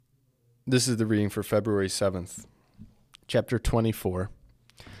This is the reading for February 7th. Chapter 24.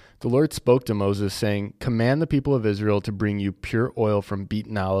 The Lord spoke to Moses, saying, "Command the people of Israel to bring you pure oil from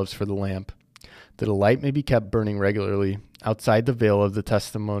beaten olives for the lamp, that a light may be kept burning regularly outside the veil of the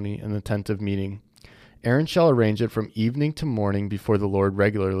testimony in the tent of meeting. Aaron shall arrange it from evening to morning before the Lord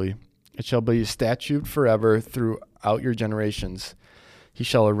regularly. It shall be a statute forever throughout your generations. He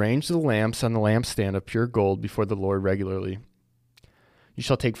shall arrange the lamps on the lampstand of pure gold before the Lord regularly. You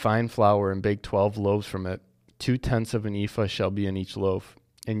shall take fine flour and bake 12 loaves from it. 2/10 of an ephah shall be in each loaf.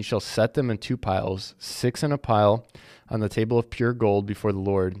 And you shall set them in 2 piles, 6 in a pile, on the table of pure gold before the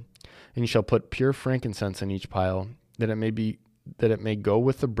Lord. And you shall put pure frankincense in each pile, that it may go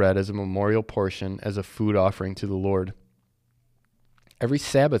with the bread as a memorial portion, as a food offering to the Lord. Every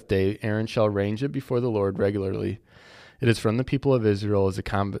Sabbath day Aaron shall arrange it before the Lord regularly. It is from the people of Israel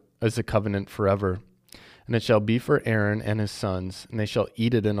as a covenant forever. And it shall be for Aaron and his sons, and they shall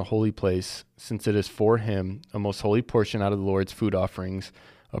eat it in a holy place, since it is for him a most holy portion out of the Lord's food offerings,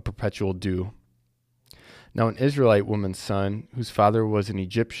 a perpetual due." Now an Israelite woman's son, whose father was an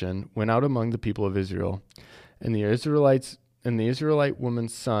Egyptian, went out among the people of Israel. And the Israelite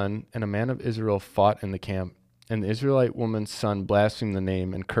woman's son and a man of Israel fought in the camp. And the Israelite woman's son blasphemed the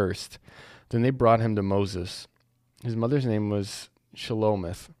name and cursed. Then they brought him to Moses. His mother's name was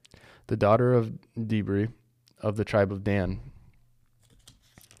Shelomith, the daughter of Dibri, of the tribe of Dan.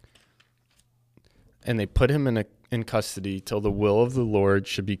 And they put him in custody till the will of the Lord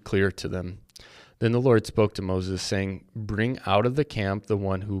should be clear to them. Then the Lord spoke to Moses, saying, "Bring out of the camp the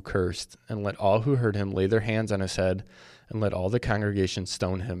one who cursed, and let all who heard him lay their hands on his head, and let all the congregation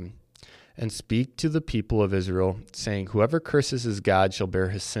stone him. And speak to the people of Israel, saying, Whoever curses his God shall bear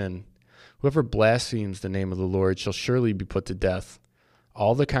his sin. Whoever blasphemes the name of the Lord shall surely be put to death.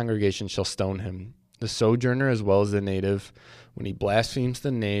 All the congregation shall stone him. The sojourner as well as the native, when he blasphemes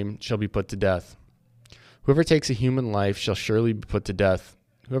the name, shall be put to death. Whoever takes a human life shall surely be put to death.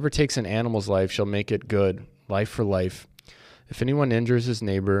 Whoever takes an animal's life shall make it good, life for life. If anyone injures his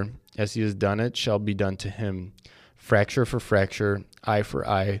neighbor, as he has done it shall be done to him. Fracture for fracture, eye for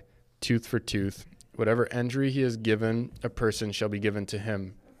eye, tooth for tooth. Whatever injury he has given a person shall be given to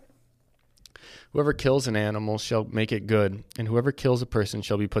him. Whoever kills an animal shall make it good, and whoever kills a person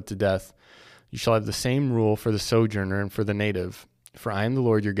shall be put to death. You shall have the same rule for the sojourner and for the native, for I am the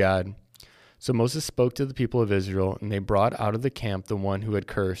Lord your God." So Moses spoke to the people of Israel, and they brought out of the camp the one who had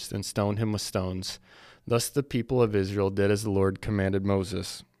cursed, and stoned him with stones. Thus the people of Israel did as the Lord commanded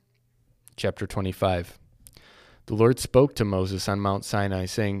Moses. Chapter 25. The Lord spoke to Moses on Mount Sinai,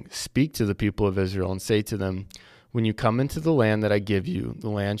 saying, "Speak to the people of Israel, and say to them, When you come into the land that I give you, the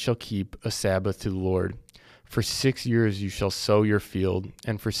land shall keep a Sabbath to the Lord. For 6 years you shall sow your field,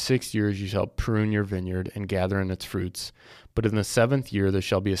 and for 6 years you shall prune your vineyard and gather in its fruits. But in the 7th year there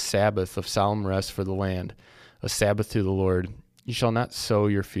shall be a Sabbath of solemn rest for the land, a Sabbath to the Lord. You shall not sow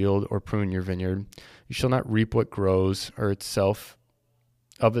your field or prune your vineyard. You shall not reap what grows of itself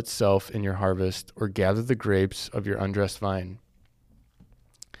in your harvest, or gather the grapes of your undressed vine.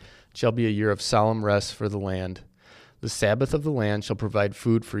 It shall be a year of solemn rest for the land. The Sabbath of the land shall provide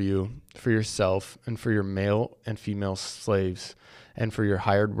food for you, for yourself, and for your male and female slaves, and for your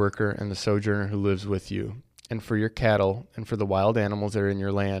hired worker and the sojourner who lives with you, and for your cattle, and for the wild animals that are in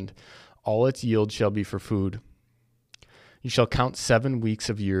your land. All its yield shall be for food. You shall count 7 weeks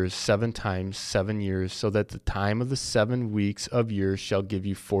of years, 7 times 7 years, so that the time of the 7 weeks of years shall give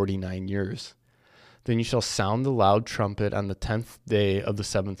you 49 years. Then you shall sound the loud trumpet on the 10th day of the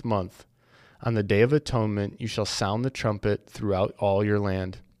 7th month. On the Day of Atonement you shall sound the trumpet throughout all your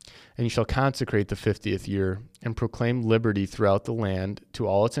land. And you shall consecrate the 50th year, and proclaim liberty throughout the land to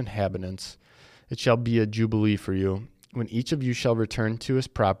all its inhabitants. It shall be a jubilee for you, when each of you shall return to his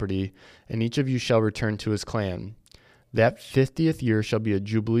property, and each of you shall return to his clan. That 50th year shall be a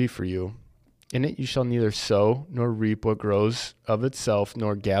jubilee for you. In it you shall neither sow nor reap what grows of itself,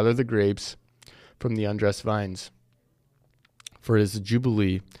 nor gather the grapes from the undressed vines. For it is a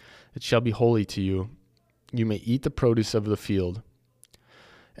jubilee. It shall be holy to you. You may eat the produce of the field.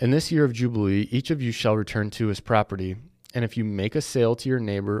 In this year of Jubilee, each of you shall return to his property. And if you make a sale to your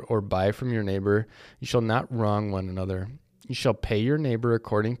neighbor or buy from your neighbor, you shall not wrong one another. You shall pay your neighbor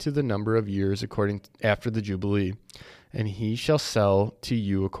according to the number of years after the Jubilee, and he shall sell to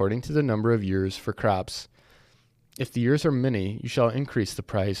you according to the number of years for crops. If the years are many, you shall increase the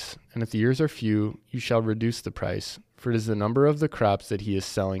price, and if the years are few, you shall reduce the price, for it is the number of the crops that he is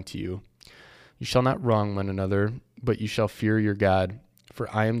selling to you. You shall not wrong one another, but you shall fear your God,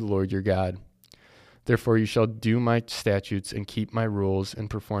 for I am the Lord your God. Therefore you shall do my statutes and keep my rules and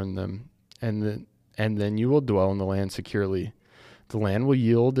perform them, and then you will dwell in the land securely. The land will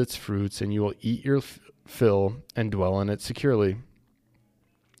yield its fruits, and you will eat your fill and dwell in it securely.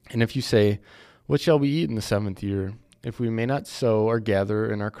 And if you say, what shall we eat in the 7th year, if we may not sow or gather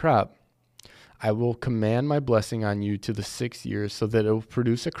in our crop? I will command my blessing on you to the 6th year, so that it will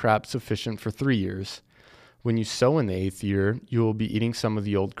produce a crop sufficient for 3 years. When you sow in the 8th year, you will be eating some of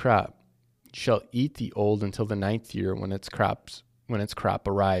the old crop. You shall eat the old until the 9th year, when its crop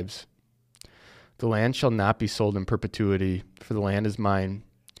arrives. The land shall not be sold in perpetuity, for the land is mine.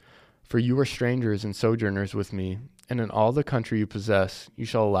 For you are strangers and sojourners with me, and in all the country you possess, you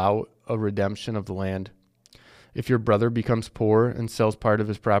shall allow a redemption of the land. If your brother becomes poor and sells part of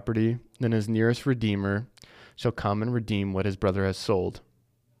his property, then his nearest redeemer shall come and redeem what his brother has sold.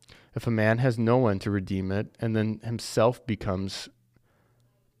 If a man has no one to redeem it, and then himself becomes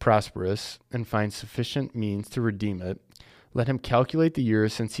prosperous and finds sufficient means to redeem it, let him calculate the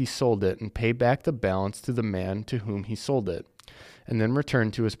years since he sold it and pay back the balance to the man to whom he sold it, and then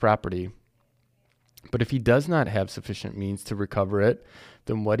return to his property. But if he does not have sufficient means to recover it,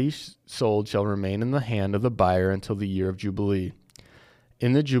 then what he sold shall remain in the hand of the buyer until the year of Jubilee.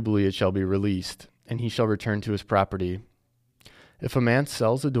 In the Jubilee it shall be released, and he shall return to his property. If a man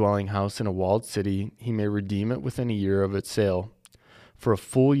sells a dwelling house in a walled city, he may redeem it within a year of its sale. For a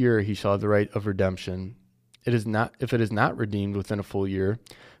full year he shall have the right of redemption. If it is not redeemed within a full year,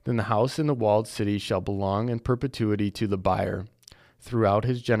 then the house in the walled city shall belong in perpetuity to the buyer throughout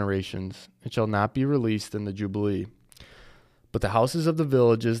his generations. It shall not be released in the Jubilee. But the houses of the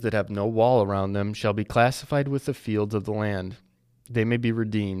villages that have no wall around them shall be classified with the fields of the land. They may be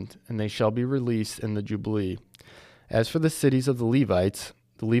redeemed, and they shall be released in the Jubilee. As for the cities of the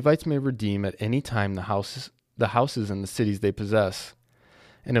Levites may redeem at any time the houses and the cities they possess.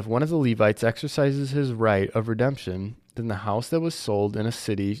 And if one of the Levites exercises his right of redemption, then the house that was sold in a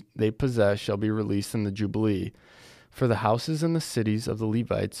city they possess shall be released in the Jubilee. For the houses and the cities of the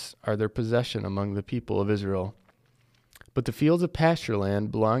Levites are their possession among the people of Israel. But the fields of pasture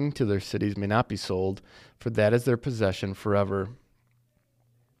land belonging to their cities may not be sold, for that is their possession forever.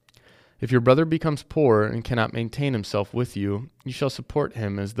 If your brother becomes poor and cannot maintain himself with you, you shall support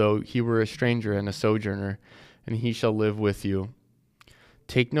him as though he were a stranger and a sojourner, and he shall live with you.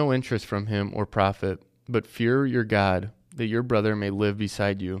 Take no interest from him or profit, but fear your God, that your brother may live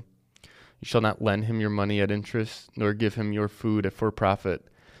beside you. You shall not lend him your money at interest, nor give him your food for profit.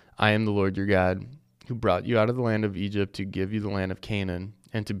 I am the Lord your God, who brought you out of the land of Egypt to give you the land of Canaan,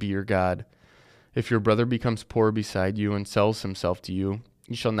 and to be your God. If your brother becomes poor beside you and sells himself to you,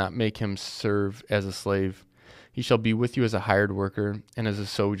 you shall not make him serve as a slave. He shall be with you as a hired worker and as a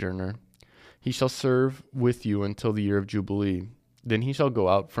sojourner. He shall serve with you until the year of Jubilee. Then he shall go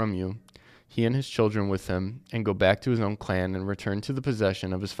out from you, he and his children with him, and go back to his own clan and return to the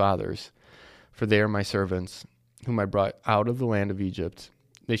possession of his fathers. For they are my servants, whom I brought out of the land of Egypt.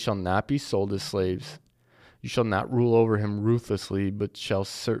 They shall not be sold as slaves. You shall not rule over him ruthlessly, but shall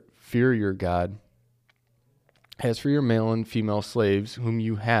fear your God. As for your male and female slaves whom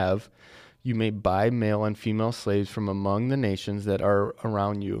you have, you may buy male and female slaves from among the nations that are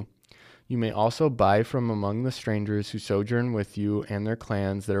around you. You may also buy from among the strangers who sojourn with you and their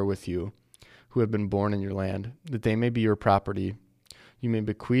clans that are with you, who have been born in your land, that they may be your property. You may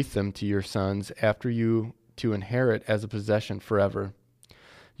bequeath them to your sons after you to inherit as a possession forever.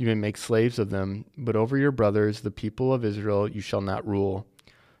 You may make slaves of them, but over your brothers, the people of Israel, you shall not rule,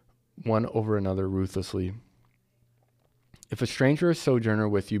 one over another ruthlessly. If a stranger or sojourner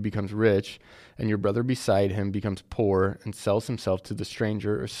with you becomes rich, and your brother beside him becomes poor and sells himself to the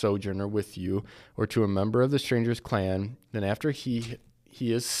stranger or sojourner with you, or to a member of the stranger's clan, then after he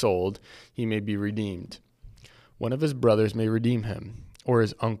is sold, he may be redeemed. One of his brothers may redeem him, or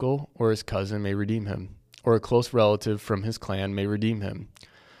his uncle or his cousin may redeem him, or a close relative from his clan may redeem him.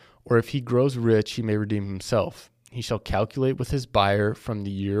 Or if he grows rich, he may redeem himself. He shall calculate with his buyer from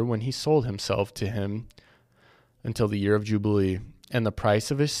the year when he sold himself to him until the year of Jubilee, and the price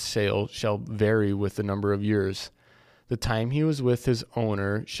of his sale shall vary with the number of years. The time he was with his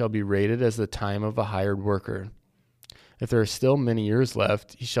owner shall be rated as the time of a hired worker. If there are still many years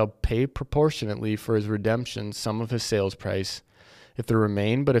left, he shall pay proportionately for his redemption some of his sales price. If there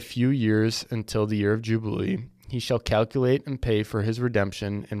remain but a few years until the year of Jubilee, he shall calculate and pay for his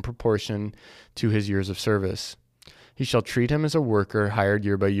redemption in proportion to his years of service. He shall treat him as a worker hired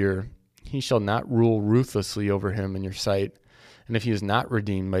year by year. He shall not rule ruthlessly over him in your sight. And if he is not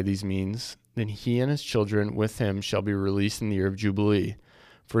redeemed by these means, then he and his children with him shall be released in the year of Jubilee.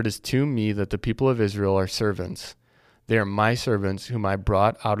 For it is to me that the people of Israel are servants. They are my servants whom I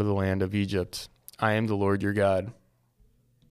brought out of the land of Egypt. I am the Lord your God.